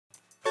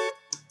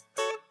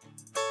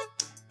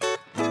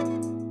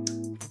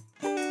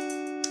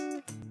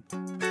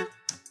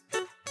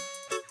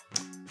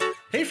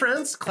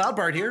friends,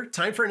 Bart here.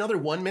 Time for another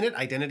 1-minute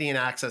identity and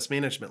access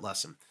management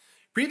lesson.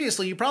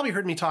 Previously, you probably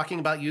heard me talking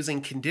about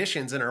using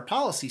conditions in our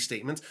policy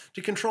statements to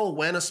control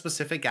when a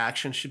specific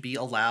action should be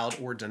allowed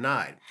or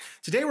denied.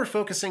 Today, we're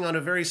focusing on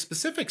a very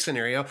specific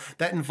scenario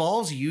that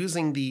involves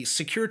using the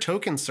secure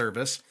token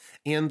service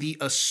and the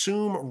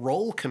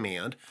AssumeRole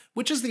command,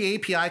 which is the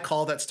API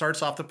call that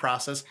starts off the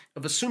process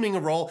of assuming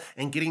a role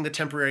and getting the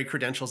temporary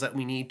credentials that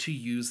we need to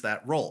use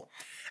that role.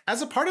 As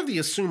a part of the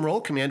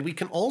AssumeRole command, we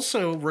can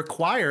also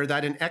require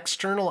that an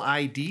external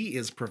ID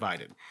is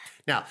provided.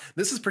 Now,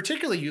 this is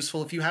particularly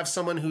useful if you have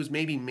someone who's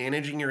maybe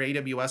managing your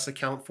AWS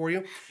account for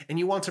you, and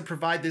you want to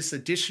provide this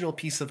additional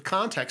piece of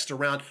context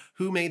around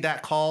who made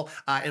that call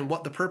and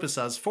what the purpose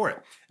is for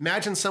it.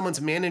 Imagine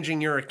someone's managing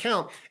your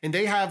account, and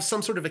they have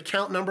some sort of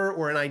account number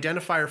or an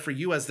identifier for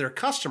you as their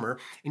customer,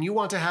 and you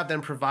want to have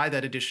them provide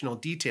that additional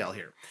detail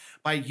here.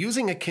 By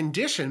using a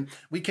condition,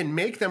 we can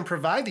make them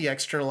provide the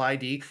external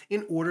ID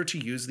in order to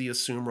use the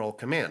AssumeRole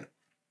command.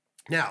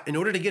 Now, in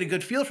order to get a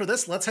good feel for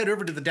this, let's head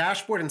over to the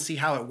dashboard and see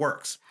how it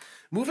works.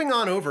 Moving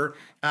on over,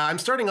 I'm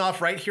starting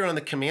off right here on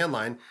the command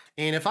line.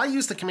 And if I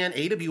use the command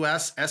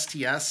AWS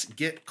STS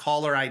get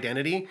caller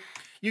identity,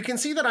 you can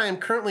see that I am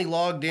currently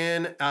logged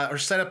in or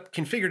set up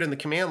configured in the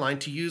command line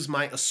to use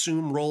my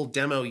AssumeRole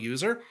demo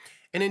user.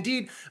 And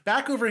indeed,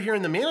 back over here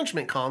in the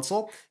management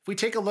console, if we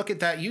take a look at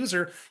that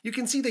user, you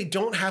can see they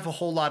don't have a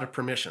whole lot of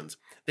permissions.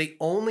 They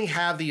only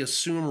have the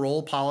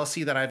AssumeRole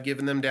policy that I've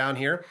given them down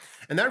here.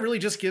 And that really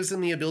just gives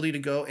them the ability to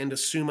go and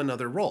assume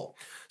another role.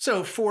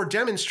 So for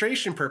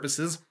demonstration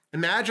purposes,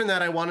 imagine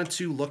that I wanted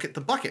to look at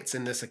the buckets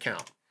in this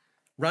account.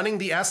 Running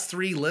the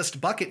S3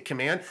 list bucket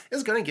command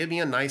is going to give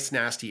me a nice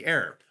nasty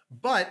error.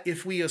 But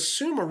if we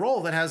assume a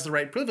role that has the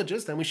right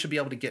privileges, then we should be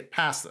able to get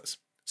past this.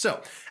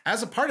 So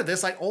as a part of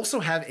this, I also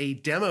have a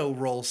demo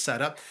role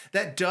set up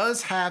that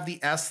does have the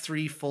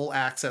S3 full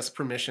access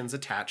permissions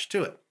attached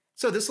to it.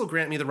 So this will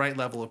grant me the right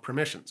level of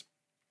permissions.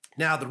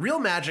 Now, the real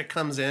magic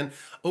comes in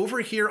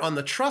over here on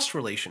the trust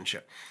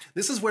relationship.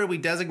 This is where we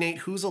designate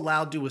who's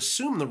allowed to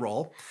assume the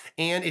role.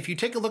 And if you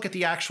take a look at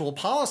the actual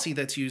policy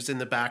that's used in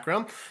the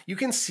background, you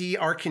can see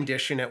our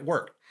condition at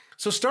work.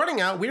 So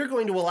starting out, we're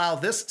going to allow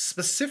this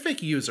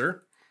specific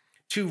user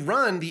to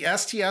run the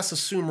STS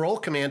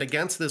AssumeRole command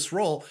against this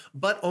role,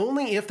 but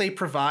only if they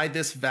provide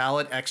this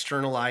valid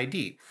external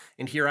ID.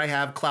 And here I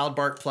have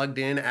Bart plugged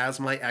in as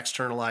my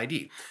external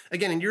ID.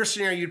 Again, in your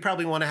scenario, you'd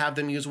probably want to have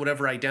them use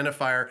whatever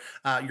identifier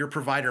your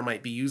provider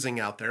might be using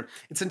out there.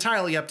 It's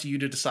entirely up to you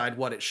to decide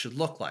what it should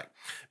look like.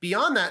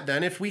 Beyond that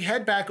then, if we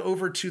head back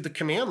over to the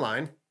command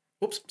line,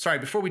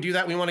 before we do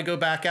that, we want to go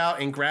back out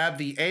and grab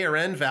the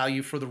ARN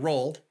value for the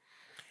role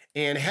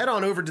and head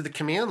on over to the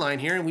command line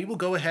here, and we will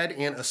go ahead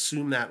and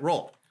assume that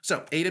role.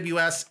 So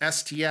AWS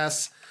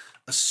STS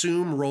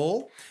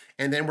AssumeRole,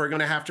 and then we're going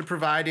to have to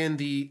provide in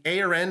the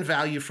ARN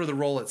value for the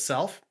role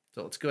itself.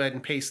 So let's go ahead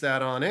and paste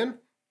that on in.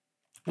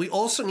 We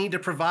also need to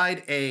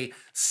provide a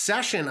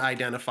session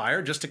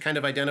identifier just to kind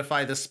of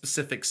identify this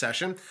specific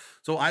session.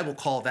 So I will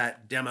call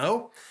that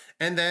demo.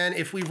 And then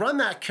if we run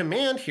that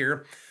command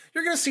here,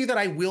 you're going to see that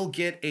I will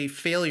get a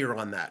failure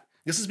on that.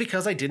 This is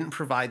because I didn't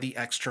provide the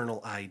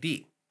external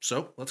ID.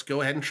 So let's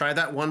go ahead and try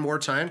that one more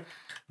time.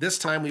 This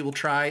time we will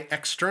try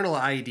external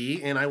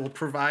ID, and I will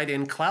provide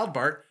in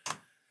Bart,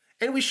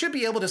 and we should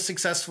be able to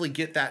successfully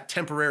get that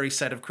temporary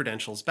set of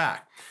credentials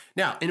back.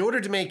 Now, in order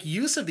to make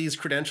use of these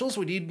credentials,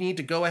 we need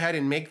to go ahead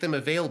and make them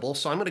available.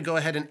 So I'm going to go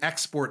ahead and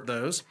export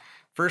those.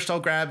 First, I'll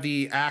grab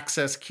the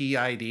access key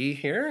ID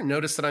here.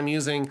 Notice that I'm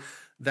using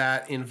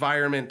that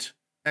environment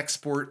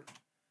export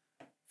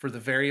for the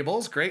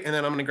variables. Great. And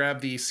then I'm going to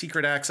grab the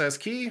secret access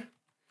key.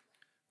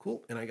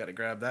 Cool, and I got to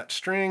grab that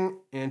string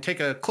and take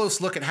a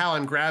close look at how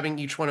I'm grabbing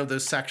each one of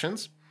those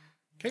sections.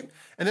 Okay,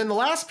 and then the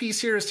last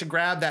piece here is to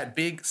grab that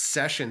big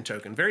session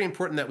token. Very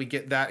important that we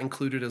get that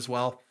included as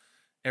well.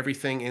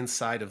 Everything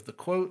inside of the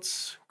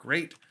quotes,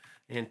 great,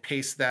 and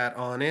paste that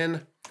on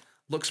in.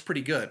 Looks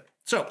pretty good.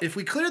 So if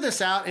we clear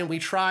this out and we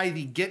try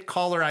the get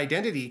caller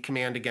identity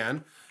command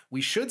again, we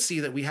should see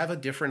that we have a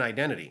different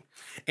identity.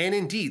 And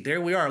indeed,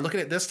 there we are. Look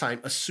at it this time,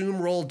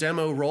 AssumeRole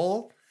demo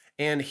role.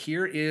 And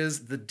here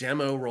is the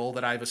demo role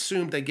that I've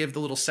assumed. They give the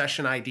little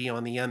session ID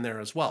on the end there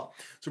as well.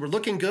 So we're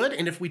looking good.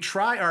 And if we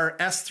try our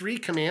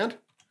S3 command,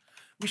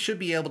 we should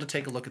be able to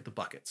take a look at the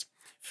buckets.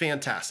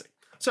 Fantastic.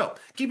 So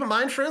keep in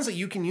mind, friends, that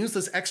you can use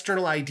this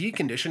external ID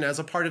condition as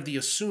a part of the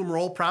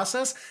AssumeRole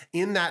process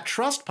in that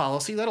trust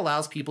policy that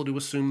allows people to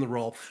assume the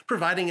role,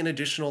 providing an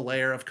additional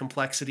layer of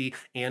complexity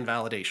and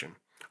validation.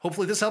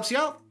 Hopefully this helps you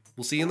out.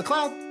 We'll see you in the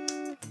cloud.